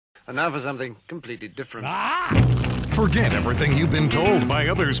And now for something completely different. Forget everything you've been told by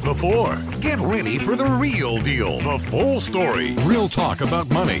others before. Get ready for the real deal, the full story. Real talk about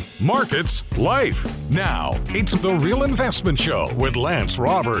money, markets, life. Now, it's The Real Investment Show with Lance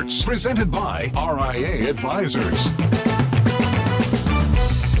Roberts, presented by RIA Advisors.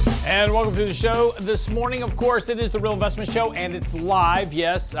 And welcome to the show this morning. Of course, it is The Real Investment Show, and it's live.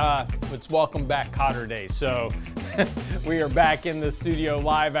 Yes, it's Welcome Back Cotter Day. So we are back in the studio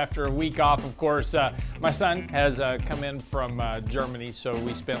live after a week off. Of course, my son has come in from Germany, so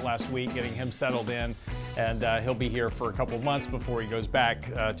we spent last week getting him settled in, and he'll be here for a couple of months before he goes back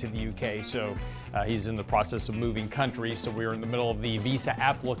to the UK. So he's in the process of moving countries, so we were in the middle of the visa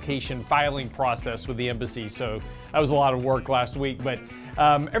application filing process with the embassy. So that was a lot of work last week, but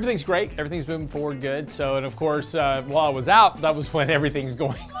everything's great. Everything's moving forward good. So, and of course, while I was out, that was when everything's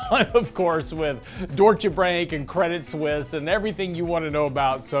going on, of course, with Deutsche Bank and Credit Suisse and everything you want to know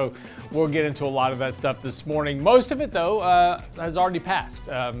about. So we'll get into a lot of that stuff this morning. Most of it, though, has already passed.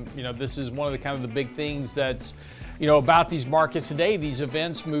 This is one of the kind of the big things that's, about these markets today. These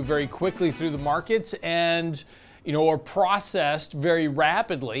events move very quickly through the markets and are processed very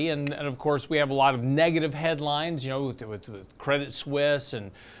rapidly. And of course, we have a lot of negative headlines, with Credit Suisse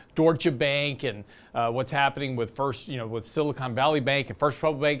and Deutsche Bank and what's happening with with Silicon Valley Bank and First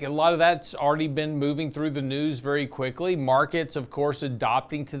Republic Bank. A lot of that's already been moving through the news very quickly. Markets, of course,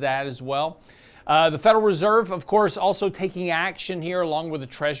 adopting to that as well. The Federal Reserve, of course, also taking action here along with the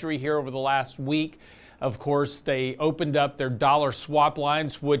Treasury here over the last week. Of course, they opened up their dollar swap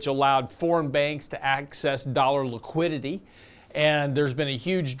lines, which allowed foreign banks to access dollar liquidity. And there's been a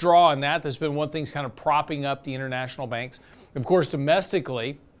huge draw on that. There's been one thing kind of propping up the international banks. Of course,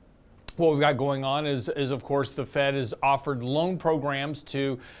 domestically, what we've got going on is of course, the Fed has offered loan programs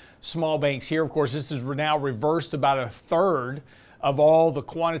to small banks here. Of course, this is now reversed about a third of all the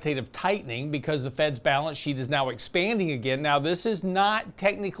quantitative tightening because the Fed's balance sheet is now expanding again. Now, this is not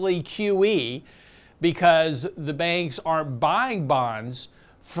technically QE, because the banks aren't buying bonds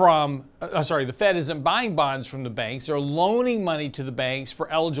the Fed isn't buying bonds from the banks. They're loaning money to the banks for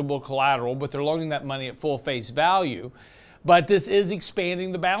eligible collateral, but they're loaning that money at full face value. But this is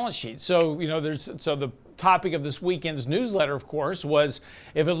expanding the balance sheet. So, the topic of this weekend's newsletter, of course, was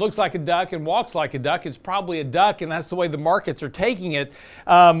if it looks like a duck and walks like a duck, it's probably a duck, and that's the way the markets are taking it.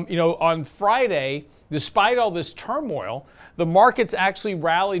 On Friday, despite all this turmoil, the markets actually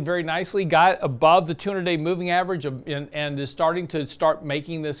rallied very nicely, got above the 200-day moving average and is starting to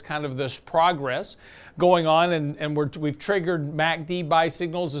making this progress going on. And we've triggered MACD buy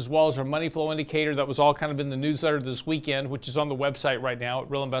signals as well as our money flow indicator. That was all kind of in the newsletter this weekend, which is on the website right now at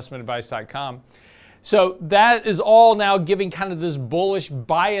realinvestmentadvice.com. So that is all now giving kind of this bullish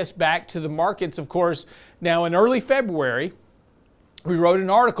bias back to the markets. Of course, now in early February, we wrote an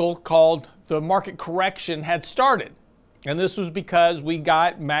article called "The Market Correction Had Started." And this was because we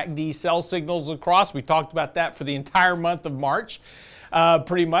got MACD sell signals across. We talked about that for the entire month of March,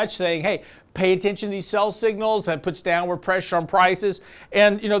 pretty much saying, hey, pay attention to these sell signals. That puts downward pressure on prices.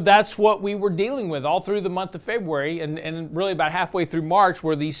 And, that's what we were dealing with all through the month of February and really about halfway through March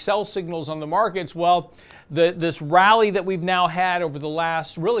were these sell signals on the markets. Well, this rally that we've now had over the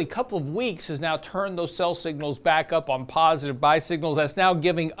last really couple of weeks has now turned those sell signals back up on positive buy signals. That's now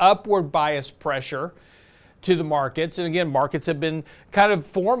giving upward bias pressure to the markets. And again, markets have been kind of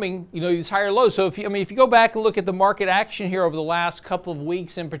forming, these higher lows. So if you go back and look at the market action here over the last couple of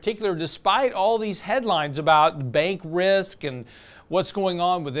weeks in particular, despite all these headlines about bank risk and what's going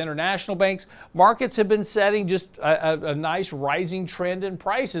on with international banks, markets have been setting just a nice rising trend in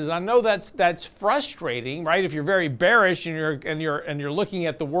prices. And I know that's frustrating, right? If you're very bearish and you're looking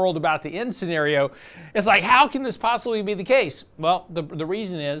at the world about the end scenario, it's like, how can this possibly be the case? Well, the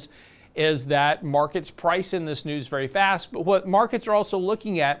reason is that markets price in this news very fast. But what markets are also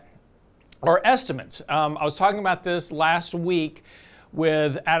looking at are estimates. I was talking about this last week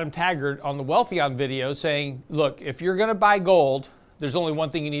with Adam Taggart on the Wealthion video saying, look, if you're going to buy gold, there's only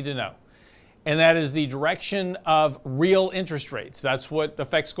one thing you need to know, and that is the direction of real interest rates. That's what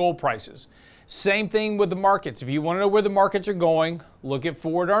affects gold prices. Same thing with the markets. If you want to know where the markets are going, look at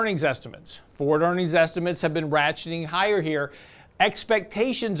forward earnings estimates. Forward earnings estimates have been ratcheting higher here.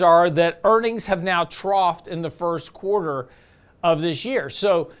 Expectations are that earnings have now troughed in the first quarter of this year.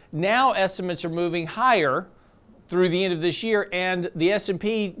 So now estimates are moving higher through the end of this year, and the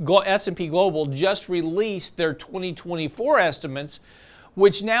S&P Global just released their 2024 estimates,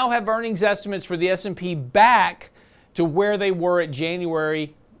 which now have earnings estimates for the S&P back to where they were at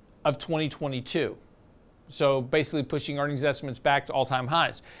January of 2022. So basically pushing earnings estimates back to all-time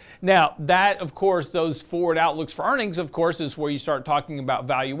highs. Now, that, of course, those forward outlooks for earnings, of course, is where you start talking about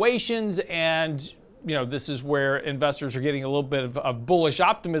valuations. And, you know, this is where investors are getting a little bit of bullish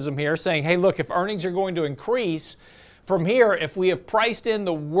optimism here, saying, hey, look, if earnings are going to increase from here, if we have priced in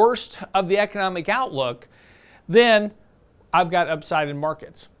the worst of the economic outlook, then I've got upside in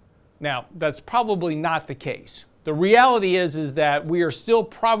markets. Now, that's probably not the case. The reality is that we are still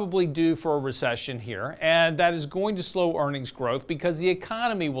probably due for a recession here, and that is going to slow earnings growth because the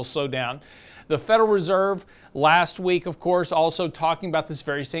economy will slow down. The Federal Reserve last week, of course, also talking about this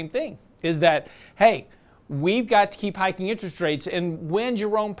very same thing, is that, hey, we've got to keep hiking interest rates. And when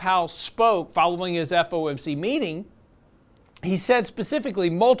Jerome Powell spoke following his FOMC meeting, he said specifically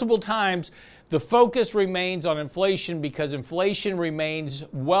multiple times, the focus remains on inflation because inflation remains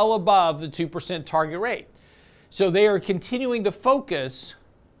well above the 2% target rate. So they are continuing to focus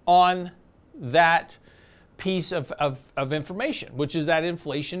on that piece of information, which is that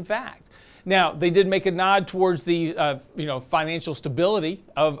inflation fact. Now, they did make a nod towards the financial stability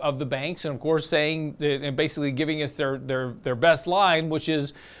of the banks, and of course saying and basically giving us their best line, which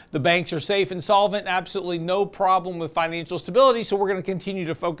is the banks are safe and solvent, absolutely no problem with financial stability, so we're going to continue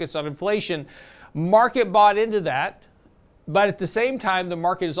to focus on inflation. Market bought into that. But at the same time, the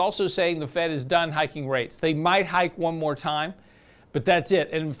market is also saying the Fed is done hiking rates. They might hike one more time, but that's it.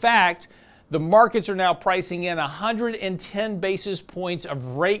 And in fact, the markets are now pricing in 110 basis points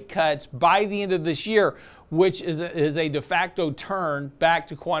of rate cuts by the end of this year, which is a de facto turn back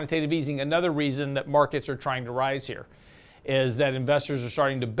to quantitative easing. Another reason that markets are trying to rise here is that investors are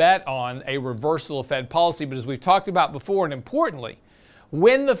starting to bet on a reversal of Fed policy. But as we've talked about before, and importantly,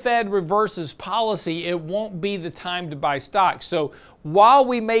 when the Fed reverses policy, it won't be the time to buy stocks. So while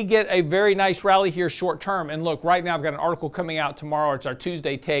we may get a very nice rally here short term, and look, right now I've got an article coming out tomorrow. It's our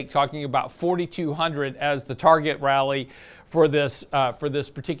Tuesday take talking about 4,200 as the target rally for this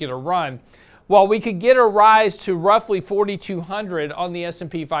particular run. While we could get a rise to roughly 4,200 on the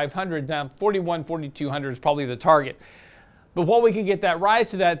S&P 500, now 4,200 is probably the target. But while we could get that rise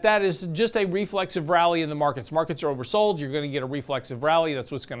to that is just a reflexive rally in the markets. Markets are oversold. You're going to get a reflexive rally.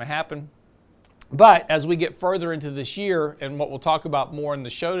 That's what's going to happen. But as we get further into this year, and what we'll talk about more in the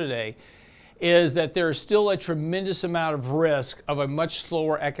show today, is that there is still a tremendous amount of risk of a much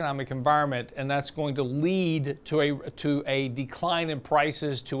slower economic environment, and that's going to lead to a decline in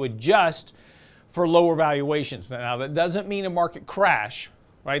prices to adjust for lower valuations. Now, that doesn't mean a market crash,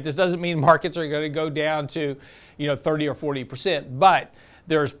 right? This doesn't mean markets are going to go down to 30 or 40%, but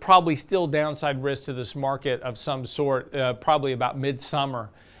there's probably still downside risk to this market of some sort, probably about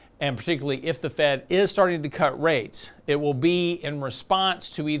midsummer. And particularly if the Fed is starting to cut rates, it will be in response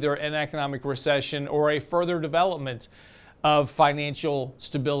to either an economic recession or a further development of financial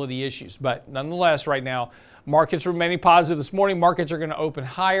stability issues. But nonetheless, right now, markets remaining positive this morning. Markets are going to open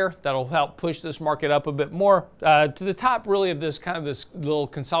higher. That'll help push this market up a bit more to the top, really, of this little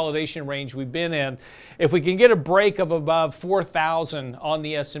consolidation range we've been in. If we can get a break of above 4,000 on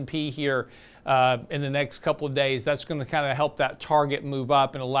the S&P here in the next couple of days, that's going to kind of help that target move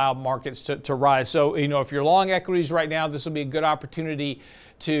up and allow markets to rise. So, if you're long equities right now, this will be a good opportunity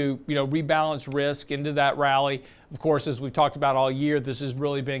to rebalance risk into that rally. Of course, as we've talked about all year, this has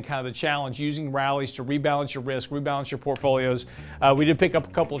really been kind of the challenge, using rallies to rebalance your risk, rebalance your portfolios. We did pick up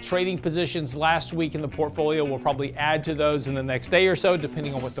a couple of trading positions last week in the portfolio. We'll probably add to those in the next day or so,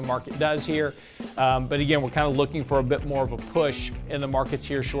 depending on what the market does here. But again, we're kind of looking for a bit more of a push in the markets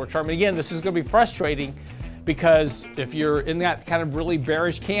here short term. And again, this is going to be frustrating because if you're in that kind of really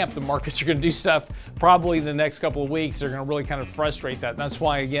bearish camp, the markets are going to do stuff probably in the next couple of weeks. They're going to really kind of frustrate that. And that's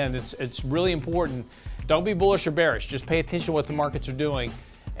why, again, it's really important. Don't be bullish or bearish. Just pay attention to what the markets are doing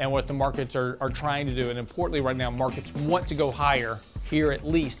and what the markets are trying to do. And importantly, right now, markets want to go higher here, at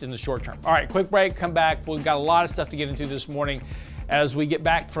least in the short term. All right, quick break, come back. We've got a lot of stuff to get into this morning as we get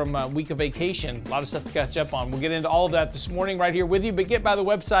back from a week of vacation. A lot of stuff to catch up on. We'll get into all of that this morning right here with you, but get by the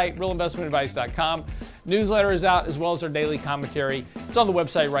website, realinvestmentadvice.com. Newsletter is out, as well as our daily commentary. It's on the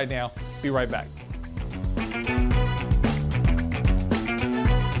website right now. Be right back.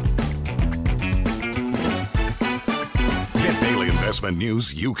 Investment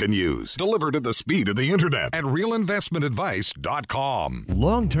news you can use, delivered at the speed of the internet at realinvestmentadvice.com.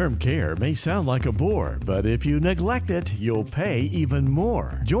 Long-term care may sound like a bore, but if you neglect it, you'll pay even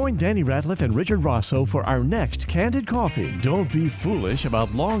more. Join Danny Ratliff and Richard Rosso for our next Candid Coffee. Don't be foolish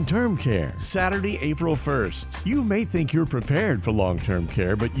about long-term care. Saturday, April 1st. You may think you're prepared for long-term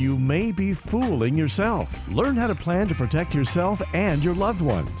care, but you may be fooling yourself. Learn how to plan to protect yourself and your loved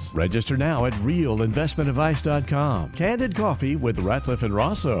ones. Register now at realinvestmentadvice.com. Candid Coffee with Ratliff and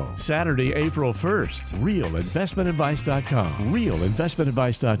Rosso. Saturday, April 1st. RealInvestmentAdvice.com.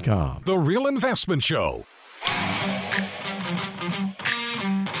 RealInvestmentAdvice.com. The Real Investment Show.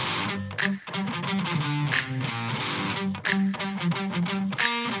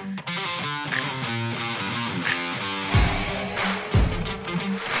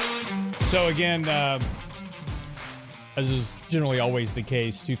 So again, as is generally always the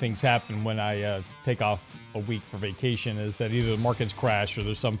case, two things happen when I take off a week for vacation, is that either the markets crash or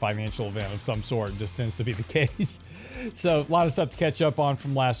there's some financial event of some sort. It just tends to be the case. So a lot of stuff to catch up on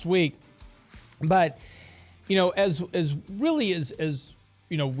from last week. But, you know, as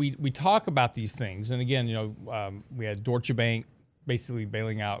you know, we talk about these things. And again, you know, we had Deutsche Bank basically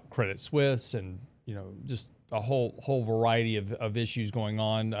bailing out Credit Suisse, and, you know, just a whole variety of issues going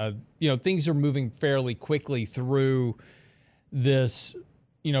on. You know, things are moving fairly quickly through this,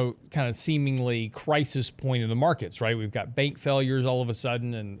 you know, kind of seemingly crisis point in the markets, right? We've got bank failures all of a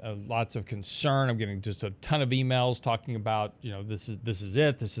sudden, and lots of concern. I'm getting just a ton of emails talking about, you know, this is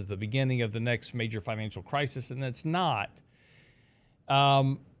it. This is the beginning of the next major financial crisis, and it's not,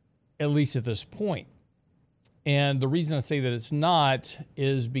 at least at this point. And the reason I say that it's not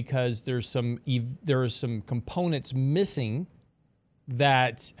is because there are some components missing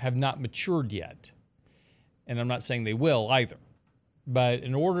that have not matured yet. And I'm not saying they will either. But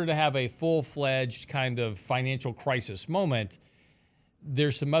in order to have a full-fledged kind of financial crisis moment,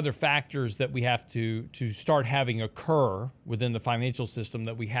 there's some other factors that we have to start having occur within the financial system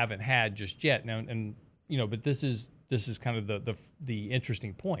that we haven't had just yet. Now, and you know, but this is kind of the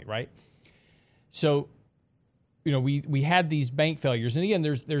interesting point, right? So, you know, we had these bank failures, and again,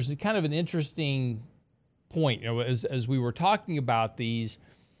 there's kind of an interesting point. You know, as we were talking about these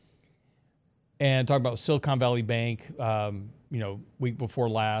and talking about Silicon Valley Bank, you know, week before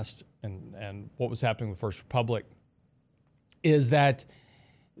last, and what was happening with First Republic, is that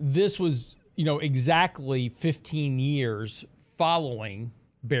this was, you know, exactly 15 years following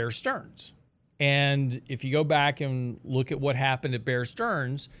Bear Stearns. And if you go back and look at what happened at Bear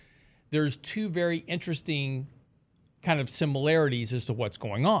Stearns, there's two very interesting kind of similarities as to what's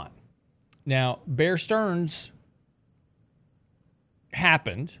going on. Now, Bear Stearns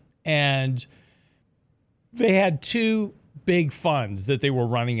happened, and they had two big funds that they were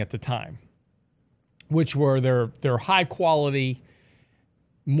running at the time, which were their high quality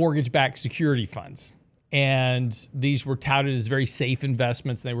mortgage-backed security funds. And these were touted as very safe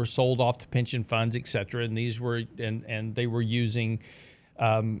investments. They were sold off to pension funds, et cetera. And these were, and they were using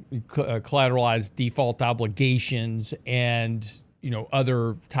collateralized default obligations and, you know,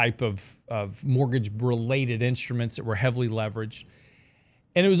 other type of mortgage-related instruments that were heavily leveraged.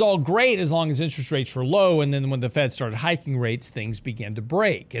 And it was all great as long as interest rates were low. And then when the Fed started hiking rates, things began to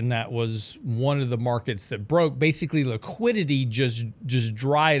break. And that was one of the markets that broke. Basically, liquidity just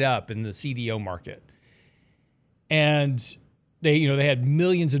dried up in the CDO market. And they had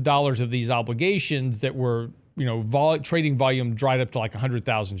millions of dollars of these obligations that were, you know, trading volume dried up to like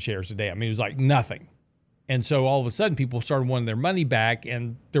 100,000 shares a day. I mean, it was like nothing. And so all of a sudden, people started wanting their money back,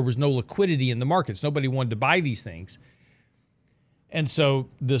 and there was no liquidity in the markets. Nobody wanted to buy these things. And so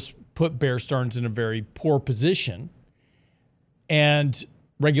this put Bear Stearns in a very poor position. And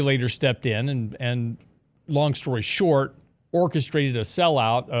regulators stepped in and long story short, orchestrated a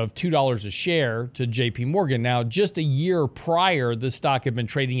sellout of $2 a share to JP Morgan. Now, just a year prior, the stock had been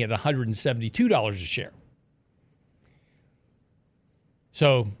trading at $172 a share.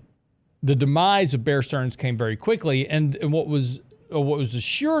 So the demise of Bear Stearns came very quickly. And what was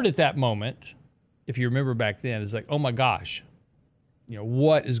assured at that moment, if you remember back then, is like, oh my gosh, you know,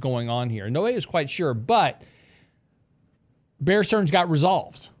 what is going on here? Nobody was quite sure, but Bear Stearns got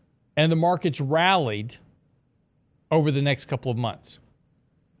resolved, and the markets rallied over the next couple of months.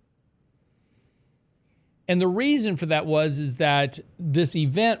 And the reason for that is that this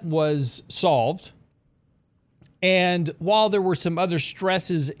event was solved, and while there were some other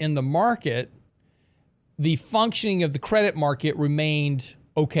stresses in the market, the functioning of the credit market remained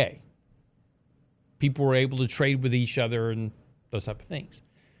okay. People were able to trade with each other and those type of things.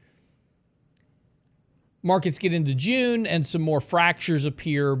 Markets get into June and some more fractures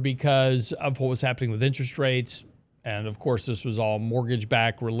appear because of what was happening with interest rates. And of course, this was all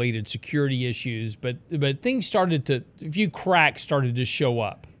mortgage-backed related security issues, but things started to, a few cracks started to show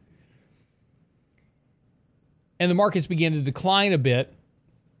up. And the markets began to decline a bit.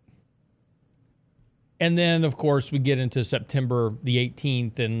 And then, of course, we get into September the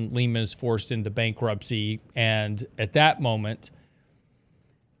 18th, and Lehman is forced into bankruptcy. And at that moment,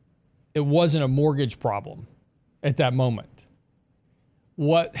 it wasn't a mortgage problem at that moment.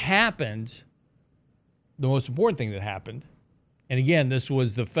 What happened, the most important thing that happened, and again, this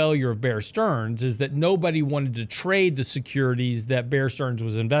was the failure of Bear Stearns, is that nobody wanted to trade the securities that Bear Stearns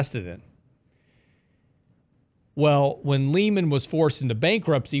was invested in. Well, when Lehman was forced into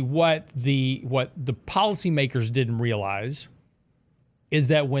bankruptcy, what the policymakers didn't realize is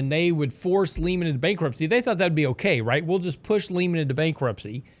that when they would force Lehman into bankruptcy, they thought that'd be okay, right? We'll just push Lehman into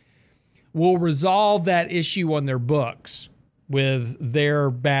bankruptcy. We'll resolve that issue on their books with their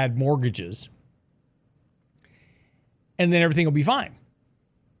bad mortgages, and then everything will be fine.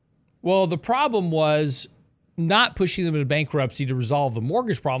 Well, the problem was not pushing them into bankruptcy to resolve the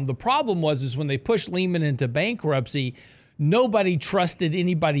mortgage problem. The problem was when they pushed Lehman into bankruptcy, nobody trusted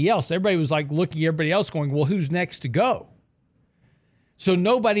anybody else. Everybody was like looking at everybody else going, well, who's next to go? So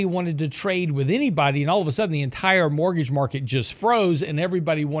nobody wanted to trade with anybody, and all of a sudden the entire mortgage market just froze, and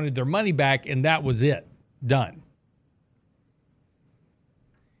everybody wanted their money back, and that was it. Done.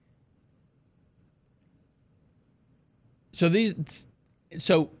 So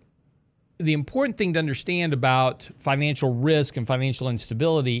the important thing to understand about financial risk and financial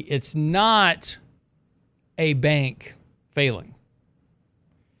instability, it's not a bank failing.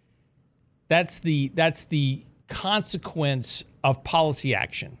 That's the consequence of policy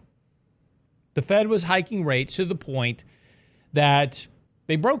action. The Fed was hiking rates to the point that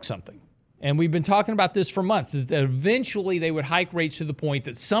they broke something. And we've been talking about this for months, that eventually they would hike rates to the point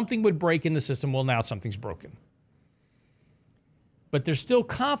that something would break in the system. Well, now something's broken. But there's still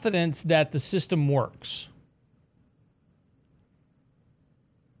confidence that the system works.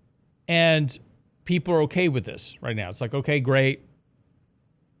 And people are okay with this right now. It's like, okay, great.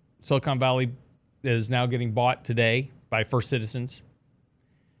 Silicon Valley is now getting bought today by First Citizens.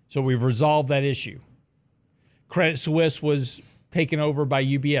 So we've resolved that issue. Credit Suisse was taken over by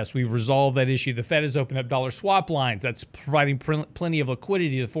UBS. We've resolved that issue. The Fed has opened up dollar swap lines. That's providing plenty of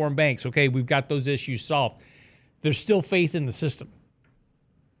liquidity to foreign banks. Okay, we've got those issues solved. There's still faith in the system.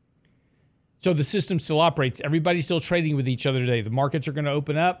 So the system still operates. Everybody's still trading with each other today. The markets are going to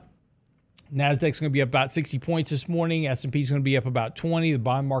open up. NASDAQ's going to be up about 60 points this morning. S&P's going to be up about 20. The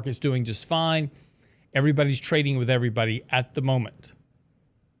bond market's doing just fine. Everybody's trading with everybody at the moment.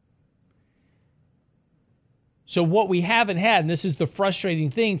 So what we haven't had, and this is the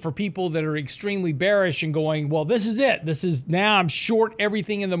frustrating thing for people that are extremely bearish and going, well, this is it. This is now I'm short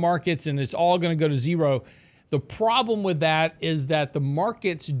everything in the markets and it's all going to go to zero. The problem with that is that the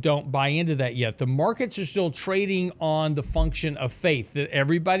markets don't buy into that yet. The markets are still trading on the function of faith that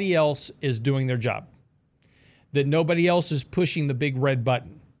everybody else is doing their job, that nobody else is pushing the big red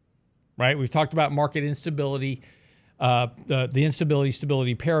button, right? We've talked about market instability, the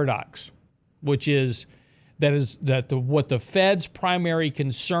instability-stability paradox, which is what the Fed's primary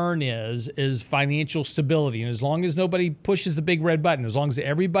concern is financial stability. And as long as nobody pushes the big red button, as long as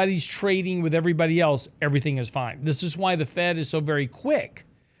everybody's trading with everybody else, everything is fine. This is why the Fed is so very quick,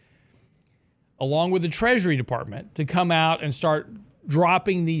 along with the Treasury Department, to come out and start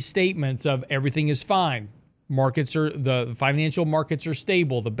dropping these statements of everything is fine. The financial markets are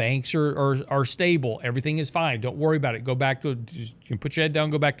stable. The banks are stable. Everything is fine. Don't worry about it. Go back to, you can put your head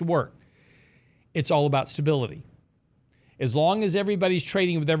down, go back to work. It's all about stability. As long as everybody's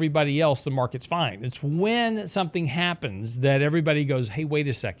trading with everybody else, the market's fine. It's when something happens that everybody goes, hey, wait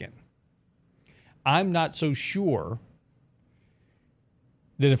a second. I'm not so sure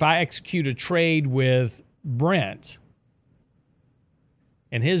that if I execute a trade with Brent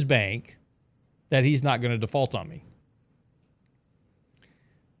and his bank, that he's not going to default on me.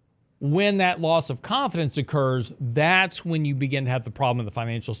 When that loss of confidence occurs, that's when you begin to have the problem in the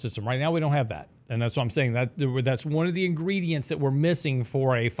financial system. Right now, we don't have that. And that's what I'm saying. That's one of the ingredients that we're missing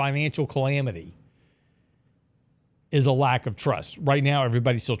for a financial calamity is a lack of trust. Right now,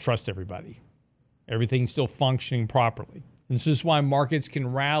 everybody still trusts everybody. Everything's still functioning properly. And this is why markets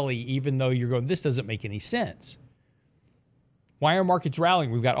can rally even though you're going, this doesn't make any sense. Why are markets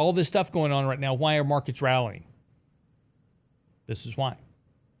rallying? We've got all this stuff going on right now. Why are markets rallying? This is why.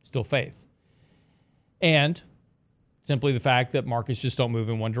 Still faith. And simply the fact that markets just don't move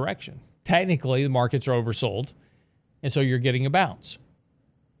in one direction. Technically, the markets are oversold, and so you're getting a bounce,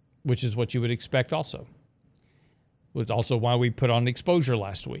 which is what you would expect also. It's also why we put on exposure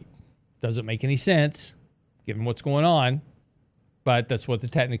last week. Doesn't make any sense, given what's going on, but that's what the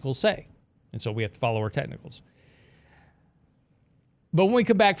technicals say, and so we have to follow our technicals. But when we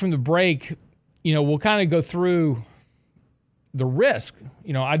come back from the break, we'll kind of go through the risk.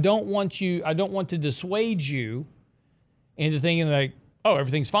 I don't want to dissuade you into thinking like, oh,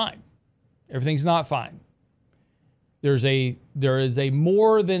 everything's fine. Everything's not fine. There is a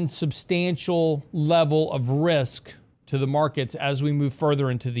more than substantial level of risk to the markets as we move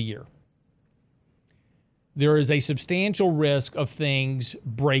further into the year. there is a substantial risk of things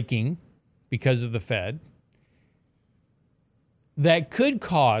breaking because of the Fed that could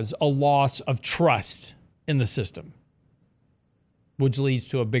cause a loss of trust in the system, which leads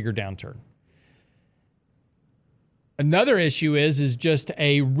to a bigger downturn. Another issue is just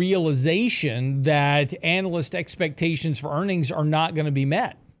a realization that analyst expectations for earnings are not going to be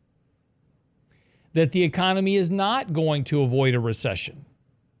met, that the economy is not going to avoid a recession,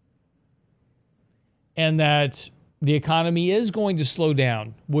 and that the economy is going to slow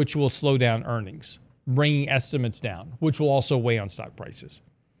down, which will slow down earnings, bringing estimates down, which will also weigh on stock prices.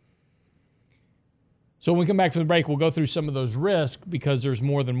 So when we come back from the break, we'll go through some of those risks because there's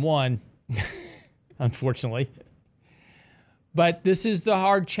more than one, unfortunately. But this is the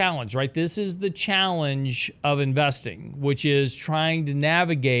hard challenge, right? This is the challenge of investing, which is trying to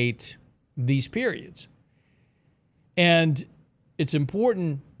navigate these periods. And it's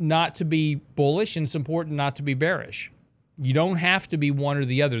important not to be bullish, and it's important not to be bearish. You don't have to be one or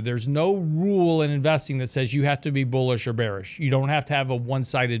the other. There's no rule in investing that says you have to be bullish or bearish. You don't have to have a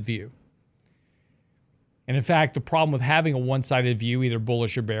one-sided view. And in fact, the problem with having a one-sided view, either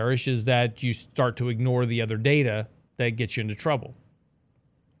bullish or bearish, is that you start to ignore the other data that gets you into trouble.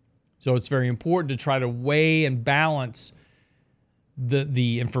 So it's very important to try to weigh and balance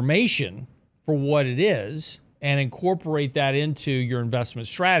the information for what it is and incorporate that into your investment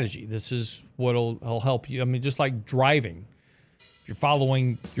strategy. This is what will help you. I mean, just like driving. If you're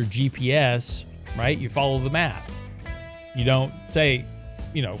following your GPS, right, you follow the map. You don't say,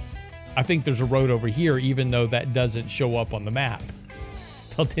 I think there's a road over here, even though that doesn't show up on the map.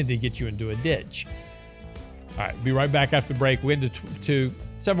 They'll tend to get you into a ditch. All right, be right back after the break. We get to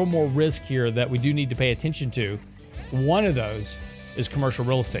several more risks here that we do need to pay attention to. One of those is commercial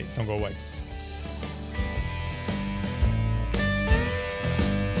real estate. Don't go away.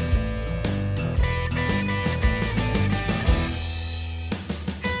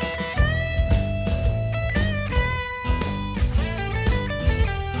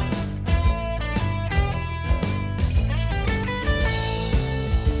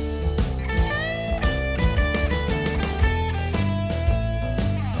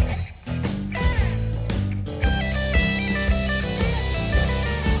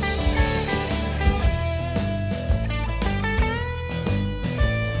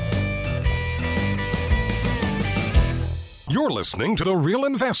 You're listening to The Real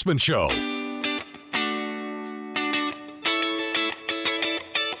Investment Show.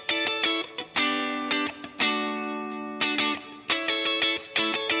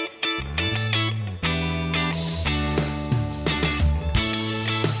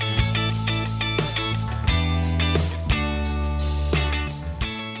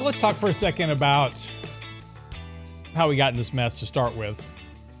 So let's talk for a second about how we got in this mess to start with.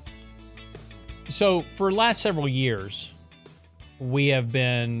 So for the last several years, we have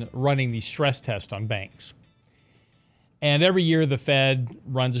been running these stress tests on banks. And every year the Fed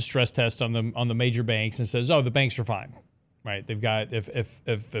runs a stress test on the major banks and says, oh, the banks are fine, right? They've got, if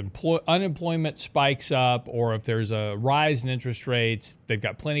unemployment spikes up or if there's a rise in interest rates, they've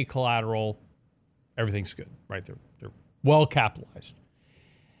got plenty of collateral, everything's good, right? They're well capitalized.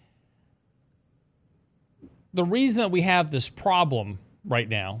 The reason that we have this problem right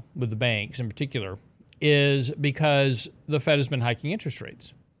now with the banks in particular is because the Fed has been hiking interest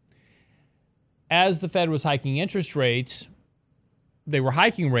rates. As the Fed was hiking interest rates, they were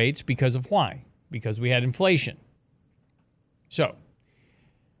hiking rates because of why? Because we had inflation. So,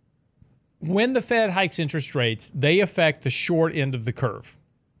 when the Fed hikes interest rates, they affect the short end of the curve.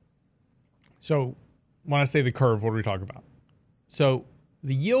 So, when I say the curve, what are we talking about? So,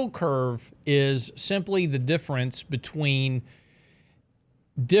 the yield curve is simply the difference between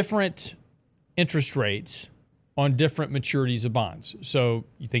different interest rates on different maturities of bonds. So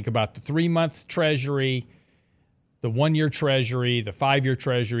you think about the 3-month treasury, the 1-year treasury, the 5-year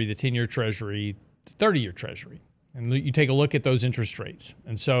treasury, the 10-year treasury, the 30-year treasury. And you take a look at those interest rates.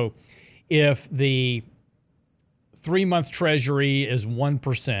 And so if the 3-month treasury is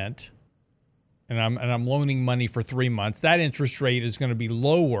 1%, and I'm loaning money for 3 months, that interest rate is going to be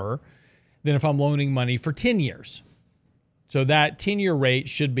lower than if I'm loaning money for 10 years. So that 10-year rate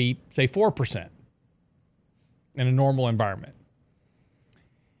should be, say, 4% in a normal environment.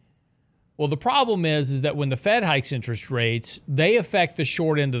 Well, the problem is that when the Fed hikes interest rates, they affect the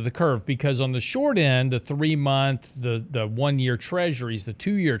short end of the curve because on the short end, the 3-month, the 1-year treasuries, the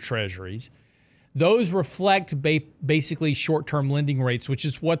 2-year treasuries, those reflect basically short-term lending rates, which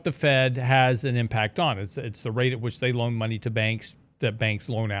is what the Fed has an impact on. It's the rate at which they loan money to banks that banks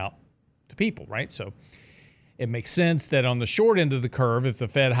loan out to people, right? So It makes sense that on the short end of the curve, if the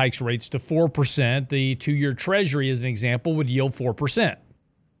Fed hikes rates to 4%, the 2-year Treasury, as an example, would yield 4%.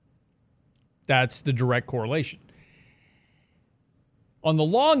 That's the direct correlation. On the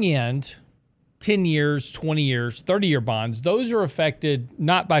long end, 10 years, 20 years, 30-year bonds, those are affected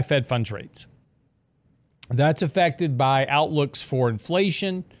not by Fed funds rates. That's affected by outlooks for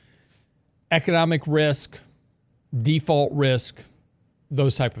inflation, economic risk, default risk,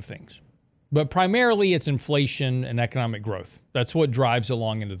 those type of things. But primarily it's inflation and economic growth. That's what drives the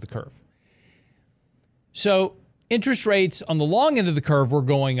long end of the curve. So interest rates on the long end of the curve were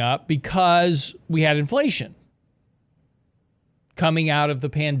going up because we had inflation. Coming out of the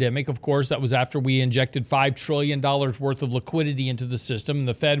pandemic, of course, that was after we injected $5 trillion worth of liquidity into the system. And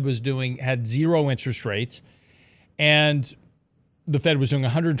the Fed had zero interest rates. And the Fed was doing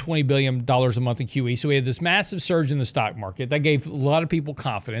 $120 billion a month in QE. So we had this massive surge in the stock market. That gave a lot of people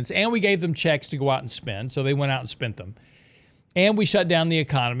confidence. And we gave them checks to go out and spend. So they went out and spent them. And we shut down the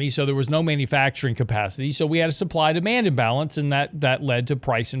economy. So there was no manufacturing capacity. So we had a supply-demand imbalance. And that led to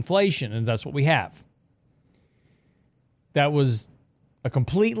price inflation. And that's what we have. That was a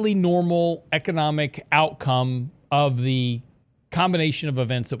completely normal economic outcome of the combination of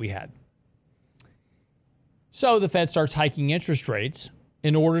events that we had. So the Fed starts hiking interest rates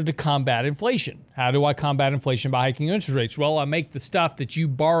in order to combat inflation. How do I combat inflation by hiking interest rates? Well, I make the stuff that you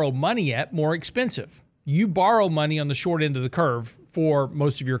borrow money at more expensive. You borrow money on the short end of the curve for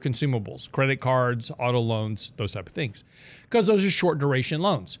most of your consumables, credit cards, auto loans, those type of things, because those are short duration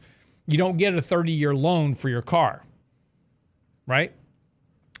loans. You don't get a 30-year loan for your car, right?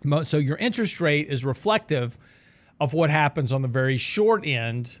 So your interest rate is reflective of what happens on the very short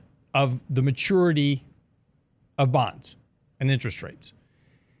end of the maturity of bonds and interest rates.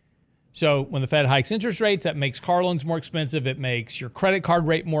 So when the Fed hikes interest rates, that makes car loans more expensive. It makes your credit card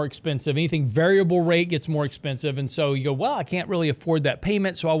rate more expensive. Anything variable rate gets more expensive. And so you go, well, I can't really afford that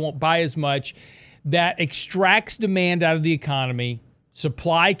payment, so I won't buy as much. That extracts demand out of the economy.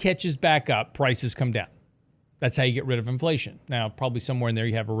 Supply catches back up. Prices come down. That's how you get rid of inflation. Now, probably somewhere in there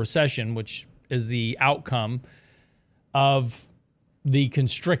you have a recession, which is the outcome of the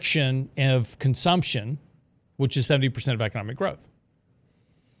constriction of consumption, which is 70% of economic growth.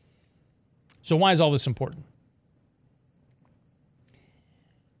 So why is all this important?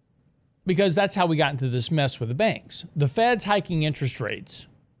 Because that's how we got into this mess with the banks. The Fed's hiking interest rates,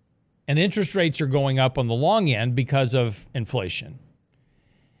 and interest rates are going up on the long end because of inflation.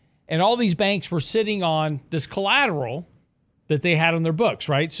 And all these banks were sitting on this collateral that they had on their books,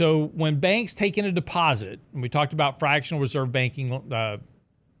 right? So when banks take in a deposit, and we talked about fractional reserve banking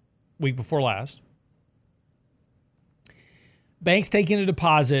week before last, banks take in a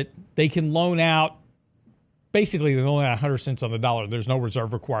deposit, they can loan out, basically they loan out 100 cents on the dollar. There's no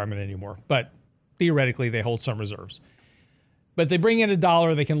reserve requirement anymore, but theoretically they hold some reserves. But they bring in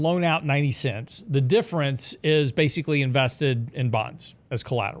 $1, they can loan out 90 cents. The difference is basically invested in bonds as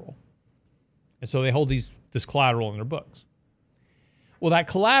collateral. And so they hold this collateral in their books. Well, that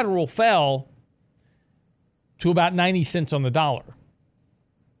collateral fell to about 90 cents on the dollar.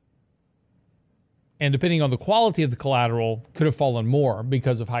 And depending on the quality of the collateral, could have fallen more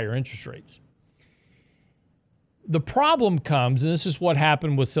because of higher interest rates. The problem comes, and this is what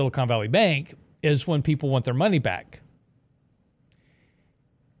happened with Silicon Valley Bank, is when people want their money back.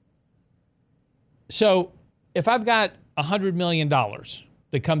 So if I've got $100 million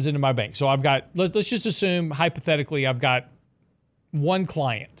that comes into my bank, so I've got, let's just assume hypothetically I've got one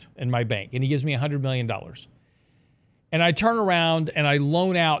client in my bank and he gives me $100 million. And I turn around and I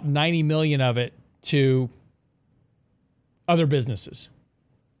loan out 90 million of it to other businesses.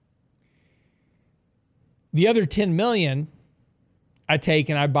 The other 10 million I take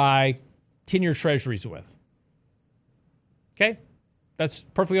and I buy 10-year treasuries with. Okay? That's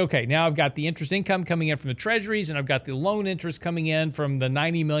perfectly okay. Now I've got the interest income coming in from the treasuries and I've got the loan interest coming in from the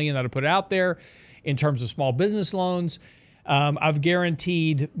 90 million that I put out there in terms of small business loans. I've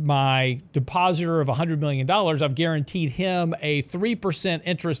guaranteed my depositor of $100 million, I've guaranteed him a 3%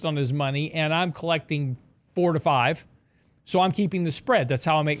 interest on his money, and I'm collecting 4 to 5. So I'm keeping the spread. That's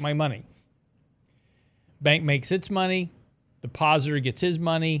how I make my money. Bank makes its money. Depositor gets his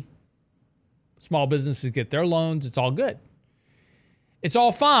money. Small businesses get their loans. It's all good. It's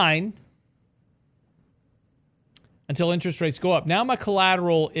all fine until interest rates go up. Now my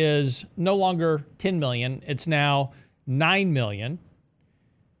collateral is no longer 10 million. It's now 9 million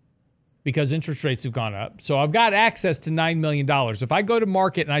because interest rates have gone up. So I've got access to $9 million. If I go to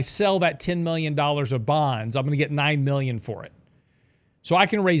market and I sell that $10 million of bonds, I'm going to get $9 million for it. So I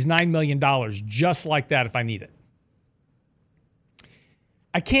can raise $9 million just like that if I need it.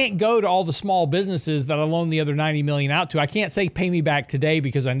 I can't go to all the small businesses that I loaned the other $90 million out to. I can't say pay me back today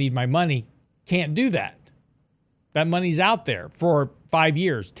because I need my money. Can't do that. That money's out there for 5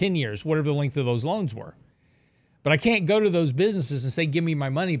 years, 10 years, whatever the length of those loans were. But I can't go to those businesses and say, give me my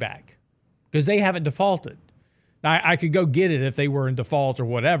money back because they haven't defaulted. Now, I could go get it if they were in default or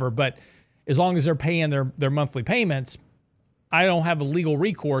whatever, but as long as they're paying their monthly payments, I don't have a legal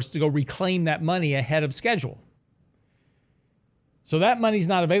recourse to go reclaim that money ahead of schedule. So that money's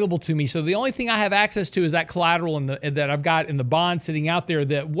not available to me. So the only thing I have access to is that collateral that I've got in the bond sitting out there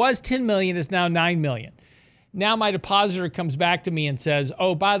that was $10 million, is now $9 million. Now my depositor comes back to me and says,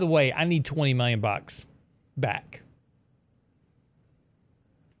 oh, by the way, I need $20 million back.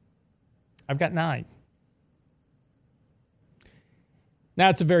 I've got 9. Now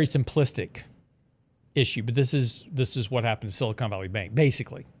it's a very simplistic issue, but this is what happened to Silicon Valley Bank,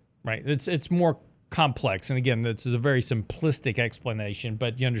 basically, right? It's more complex, and again, it's a very simplistic explanation.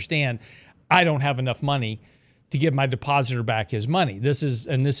 But you understand, I don't have enough money to give my depositor back his money. This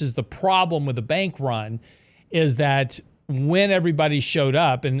is the problem with the bank run, is that when everybody showed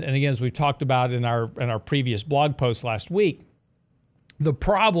up, and again, as we've talked about in our previous blog post last week, the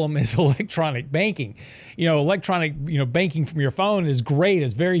problem is electronic banking. Electronic, banking from your phone is great.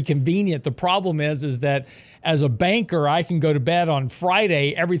 It's very convenient. The problem is that as a banker, I can go to bed on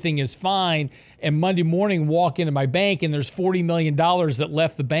Friday, everything is fine, and Monday morning walk into my bank and there's $40 million that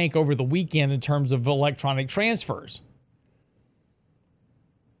left the bank over the weekend in terms of electronic transfers.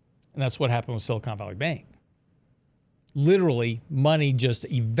 And that's what happened with Silicon Valley Bank. Literally, money just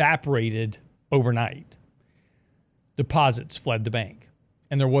evaporated overnight. Deposits fled the bank,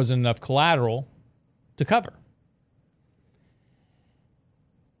 and there wasn't enough collateral to cover.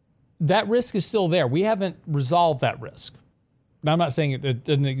 That risk is still there. We haven't resolved that risk. Now, I'm not saying it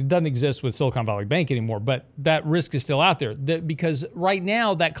doesn't exist with Silicon Valley Bank anymore, but that risk is still out there because right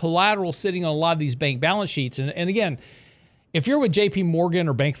now that collateral sitting on a lot of these bank balance sheets, and again, if you're with JP Morgan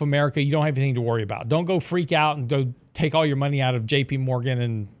or Bank of America, you don't have anything to worry about. Don't go freak out and go take all your money out of JP Morgan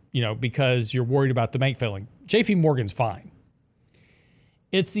and because you're worried about the bank failing. JP Morgan's fine.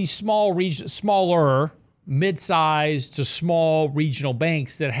 It's these smaller, mid-sized to small regional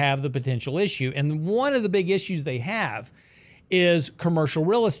banks that have the potential issue. And one of the big issues they have is commercial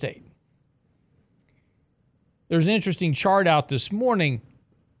real estate. There's an interesting chart out this morning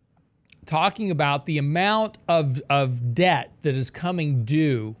talking about the amount of debt that is coming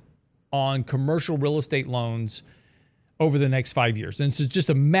due on commercial real estate loans over the next 5 years. And it's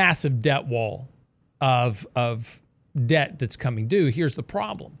just a massive debt wall of debt that's coming due. Here's the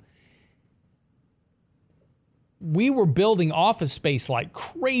problem. We were building office space like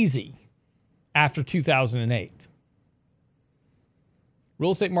crazy after 2008.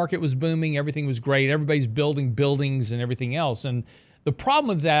 Real estate market was booming. Everything was great. Everybody's building buildings and everything else. And the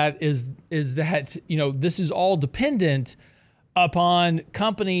problem with that is that, this is all dependent upon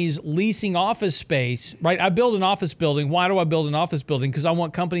companies leasing office space, right? I build an office building. Why do I build an office building? Because I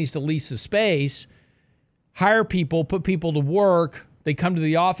want companies to lease the space, hire people, put people to work. They come to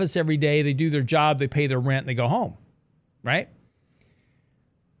the office every day. They do their job. They pay their rent and they go home, right?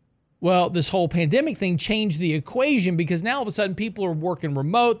 Well, this whole pandemic thing changed the equation because now all of a sudden people are working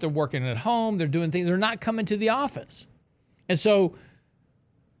remote. They're working at home. They're doing things. They're not coming to the office. And so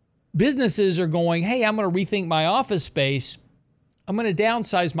businesses are going, hey, I'm going to rethink my office space. I'm going to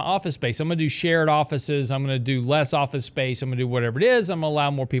downsize my office space. I'm going to do shared offices. I'm going to do less office space. I'm going to do whatever it is. I'm going to allow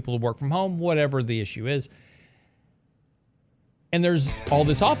more people to work from home, whatever the issue is. And there's all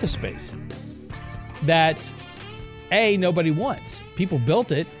this office space that, nobody wants. People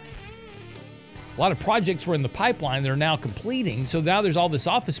built it. A lot of projects were in the pipeline that are now completing. So now there's all this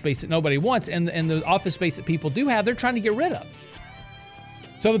office space that nobody wants. And the office space that people do have, they're trying to get rid of.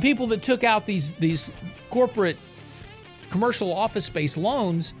 So the people that took out these corporate commercial office space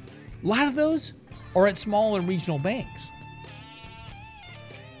loans, a lot of those are at small and regional banks.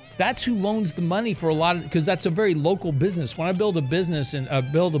 That's who loans the money for a lot of, because that's a very local business. When I build a business and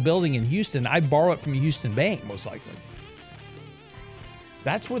build a building in Houston, I borrow it from a Houston bank, most likely.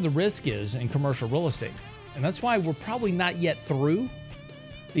 That's where the risk is in commercial real estate. And that's why we're probably not yet through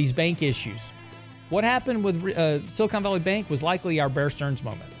these bank issues. What happened with Silicon Valley Bank was likely our Bear Stearns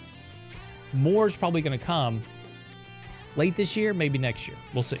moment. More is probably going to come late this year, maybe next year.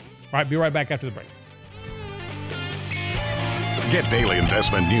 We'll see. All right, be right back after the break. Get daily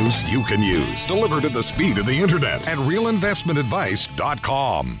investment news you can use, delivered at the speed of the internet at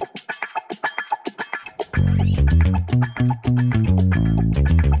realinvestmentadvice.com.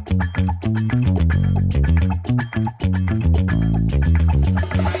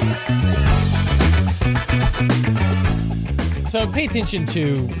 So pay attention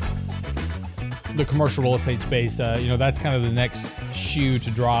to the commercial real estate space. That's kind of the next shoe to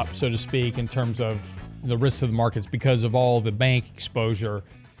drop, so to speak, in terms of the risk to the markets because of all the bank exposure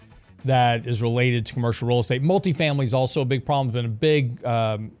that is related to commercial real estate. Multifamily is also a big problem. It's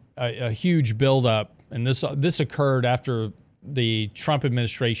been a huge buildup, and this occurred after the Trump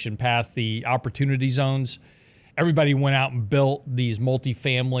administration passed the opportunity zones. Everybody went out and built these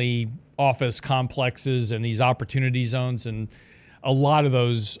multifamily office complexes and these opportunity zones, and a lot of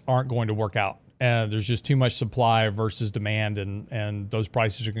those aren't going to work out. There's just too much supply versus demand, and those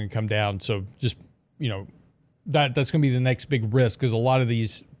prices are going to come down. So just, that's going to be the next big risk, because a lot of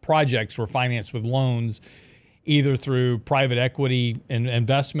these projects were financed with loans, either through private equity and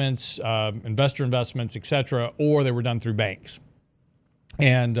investments, investor investments, et cetera, or they were done through banks.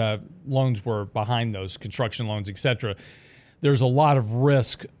 And loans were behind those, construction loans, et cetera. There's a lot of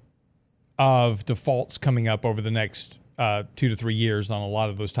risk of defaults coming up over the next 2 to 3 years on a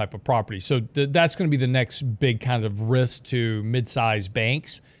lot of those type of properties. So that's going to be the next big kind of risk to mid-sized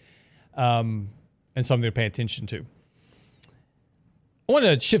banks, and something to pay attention to. I want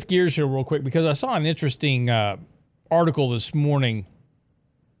to shift gears here real quick because I saw an interesting article this morning.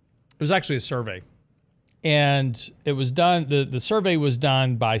 It was actually a survey, and it was done. The survey was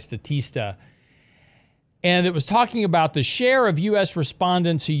done by Statista, and it was talking about the share of U.S.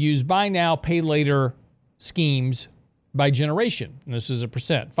 respondents who use buy now, pay later schemes by generation. And this is a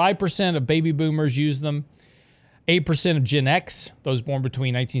percent. 5% of baby boomers use them. 8% of Gen X, those born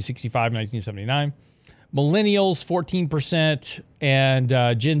between 1965 and 1979. Millennials, 14%.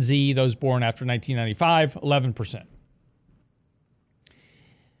 And Gen Z, those born after 1995, 11%.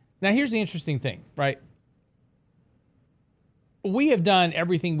 Now, here's the interesting thing, right? We have done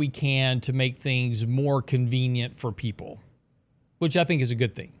everything we can to make things more convenient for people, which I think is a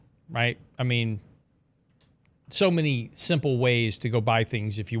good thing, right? I mean, so many simple ways to go buy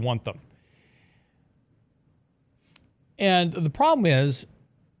things if you want them. And the problem is,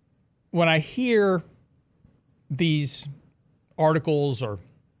 when I hear these articles, or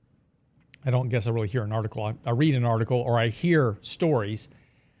I don't guess I really hear an article, I read an article, or I hear stories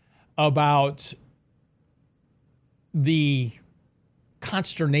about the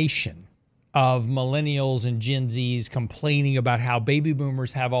consternation of millennials and Gen Zs complaining about how baby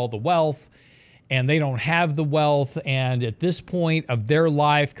boomers have all the wealth and they don't have the wealth. And at this point of their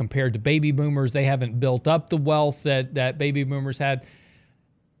life, compared to baby boomers, they haven't built up the wealth that baby boomers had.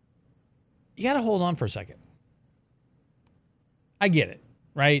 You got to hold on for a second. I get it,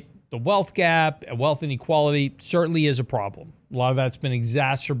 right? The wealth gap, wealth inequality certainly is a problem. A lot of that's been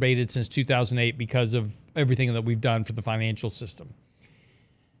exacerbated since 2008 because of everything that we've done for the financial system.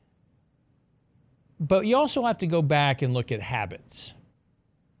 But you also have to go back and look at habits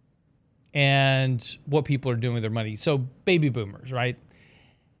and what people are doing with their money. So baby boomers, right?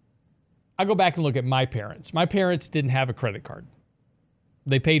 I go back and look at my parents. My parents didn't have a credit card.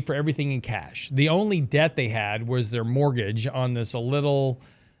 They paid for everything in cash. The only debt they had was their mortgage on this little,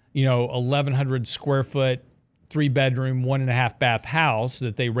 1,100 square foot, 3-bedroom, 1.5 bath house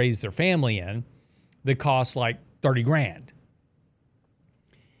that they raised their family in that cost like $30,000.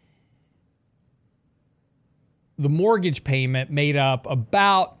 The mortgage payment made up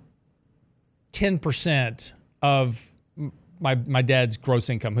about 10% of my dad's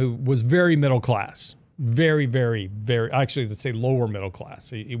gross income, who was very middle class. Very, very, very, actually, let's say lower middle class.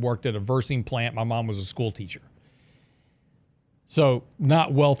 He worked at a versing plant. My mom was a school teacher. So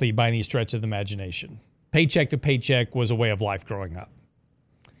not wealthy by any stretch of the imagination. Paycheck to paycheck was a way of life growing up.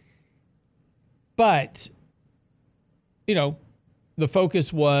 But, the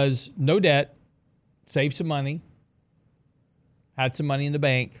focus was no debt, save some money, had some money in the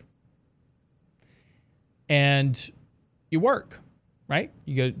bank, and you work, right?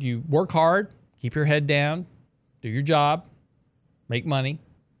 You work hard, keep your head down, do your job, make money,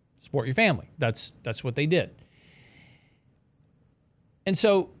 support your family. That's what they did. And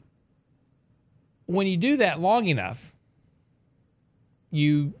so when you do that long enough,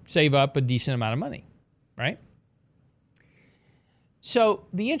 you save up a decent amount of money, right? So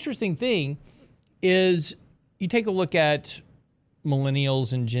the interesting thing is you take a look at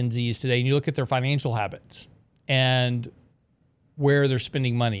millennials and Gen Zs today, and you look at their financial habits and where they're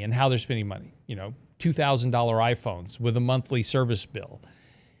spending money and how they're spending money. $2,000 iPhones with a monthly service bill,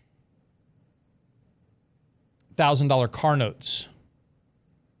 $1,000 car notes,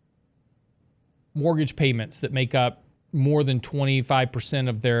 mortgage payments that make up more than 25%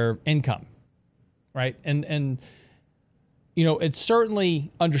 of their income, right? And it's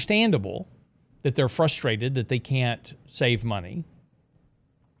certainly understandable that they're frustrated that they can't save money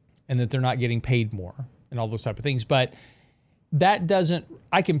and that they're not getting paid more and all those type of things. But that doesn't,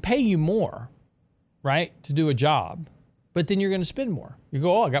 I can pay you more, right, to do a job, but then you're going to spend more. You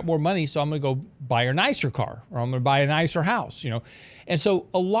go, oh, I got more money, so I'm going to go buy a nicer car, or I'm going to buy a nicer house, And so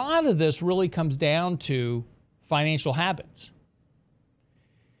a lot of this really comes down to financial habits.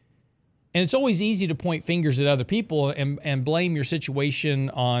 And it's always easy to point fingers at other people and blame your situation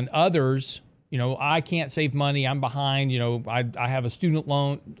on others. I can't save money, I'm behind, I have a student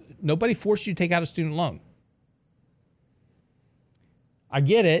loan. Nobody forced you to take out a student loan. I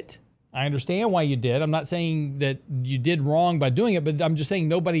get it. I understand why you did. I'm not saying that you did wrong by doing it, but I'm just saying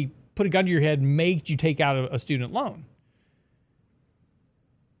nobody put a gun to your head and made you take out a student loan.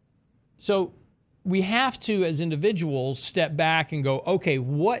 So we have to, as individuals, step back and go, okay,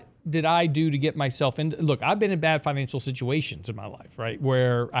 what did I do to get myself in? Look, I've been in bad financial situations in my life, right,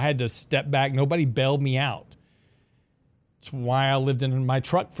 where I had to step back. Nobody bailed me out. It's why I lived in my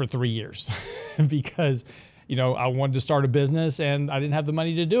truck for 3 years because I wanted to start a business and I didn't have the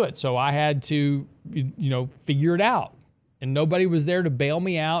money to do it. So I had to, figure it out. And nobody was there to bail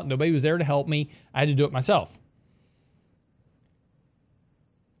me out. Nobody was there to help me. I had to do it myself.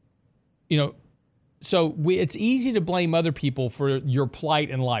 So it's easy to blame other people for your plight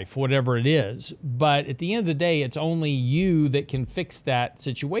in life, whatever it is. But at the end of the day, it's only you that can fix that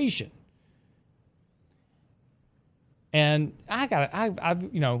situation. And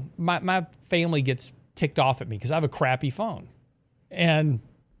my family gets ticked off at me because I have a crappy phone. And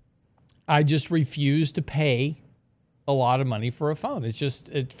I just refuse to pay a lot of money for a phone. It's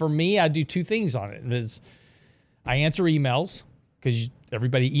just, for me, I do two things on it. It's, I answer emails because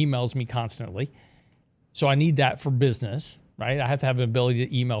everybody emails me constantly. So I need that for business, right? I have to have an ability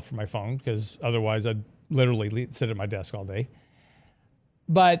to email from my phone because otherwise I'd literally sit at my desk all day.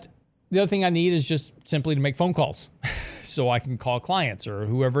 But the other thing I need is just simply to make phone calls so I can call clients or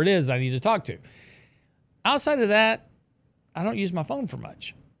whoever it is I need to talk to. Outside of that, I don't use my phone for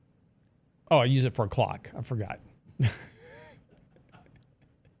much. Oh, I use it for a clock. I forgot.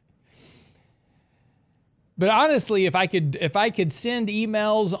 But honestly, if I could send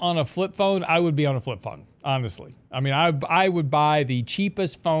emails on a flip phone, I would be on a flip phone, honestly. I mean, I would buy the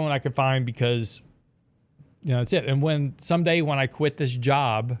cheapest phone I could find because, that's it. And someday when I quit this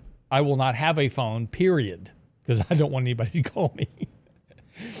job, I will not have a phone, period, because I don't want anybody to call me.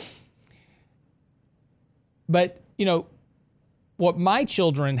 But, what my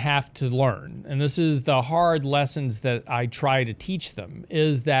children have to learn, and this is the hard lessons that I try to teach them,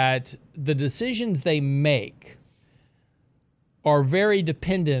 is that the decisions they make are very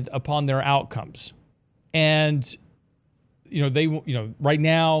dependent upon their outcomes. And, right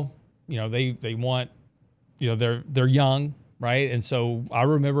now, they want, they're young, right? And so I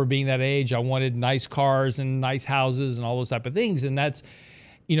remember being that age, I wanted nice cars and nice houses and all those type of things. And that's,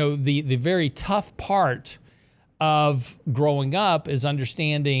 the very tough part of growing up is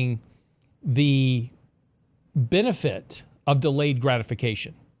understanding the benefit of delayed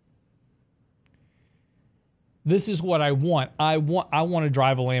gratification. This is what I want. I want to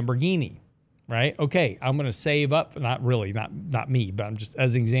drive a Lamborghini, right? Okay, I'm going to save up. Not really, not me, but I'm just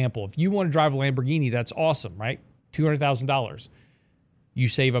as an example. If you want to drive a Lamborghini, that's awesome, right? $200,000. You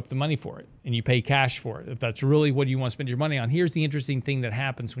save up the money for it and you pay cash for it. If that's really what you want to spend your money on. Here's the interesting thing that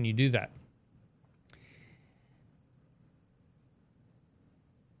happens when you do that.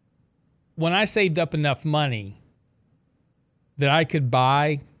 When I saved up enough money that I could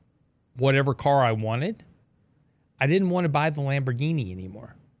buy whatever car I wanted, I didn't want to buy the Lamborghini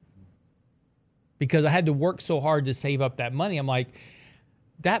anymore because I had to work so hard to save up that money. I'm like,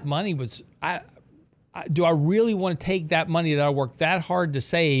 that money was, do I really want to take that money that I worked that hard to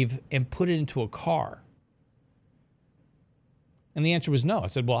save and put it into a car? And the answer was no. I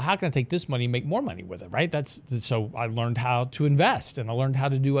said, well, how can I take this money and make more money with it, right? So I learned how to invest and I learned how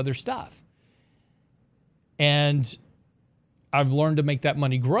to do other stuff. And I've learned to make that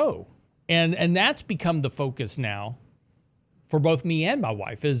money grow. And that's become the focus now for both me and my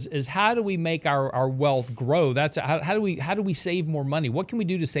wife is how do we make our wealth grow? That's how do we save more money? What can we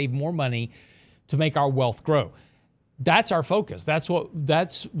do to save more money to make our wealth grow? That's our focus. That's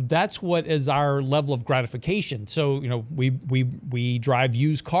what is our level of gratification. So, we drive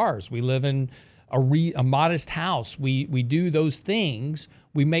used cars. We live in a modest house. We do those things.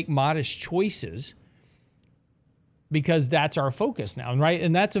 We make modest choices because that's our focus now, right?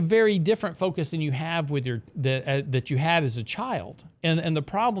 And that's a very different focus than you have with that you had as a child. And the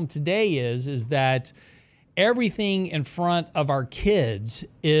problem today is that everything in front of our kids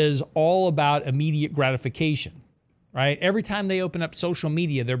is all about immediate gratification. Right? Every time they open up social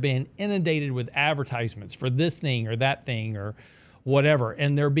media, they're being inundated with advertisements for this thing or that thing or whatever.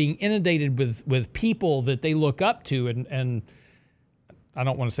 And they're being inundated with people that they look up to and I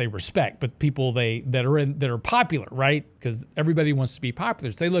don't want to say respect, but people that are popular, right? Because everybody wants to be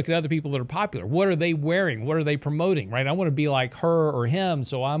popular. So they look at other people that are popular. What are they wearing? What are they promoting, right? I want to be like her or him,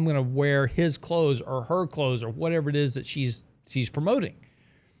 so I'm going to wear his clothes or her clothes or whatever it is that she's promoting.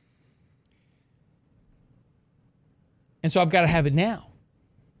 And so I've got to have it now.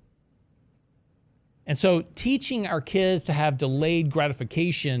 And so teaching our kids to have delayed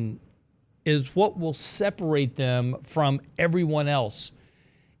gratification is what will separate them from everyone else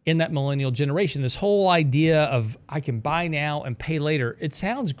in that millennial generation. This whole idea of I can buy now and pay later, it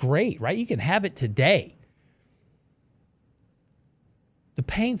sounds great, right? You can have it today. The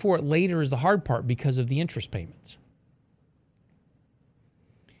paying for it later is the hard part because of the interest payments.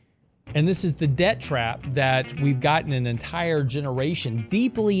 And this is the debt trap that we've gotten an entire generation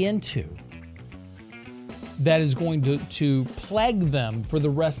deeply into that is going to plague them for the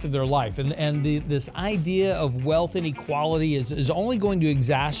rest of their life. And this idea of wealth inequality is only going to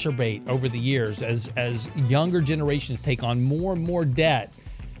exacerbate over the years as younger generations take on more and more debt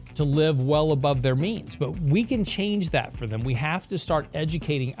to live well above their means. But we can change that for them. We have to start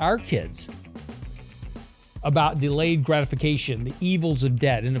educating our kids about delayed gratification, the evils of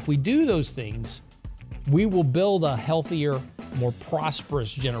debt. And if we do those things, we will build a healthier, more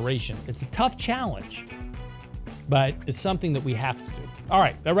prosperous generation. It's a tough challenge, but it's something that we have to do. All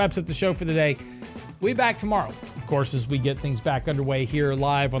right, that wraps up the show for the day. We'll be back tomorrow, of course, as we get things back underway here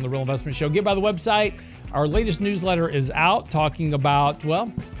live on The Real Investment Show. Get by the website. Our latest newsletter is out talking about,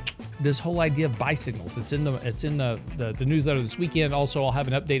 well, this whole idea of buy signals. It's in the newsletter this weekend. Also, I'll have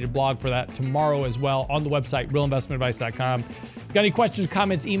an updated blog for that tomorrow as well on the website, realinvestmentadvice.com. Got any questions,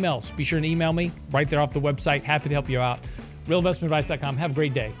 comments, emails? Be sure to email me right there off the website. Happy to help you out. realinvestmentadvice.com. Have a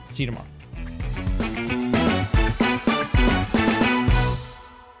great day. See you tomorrow.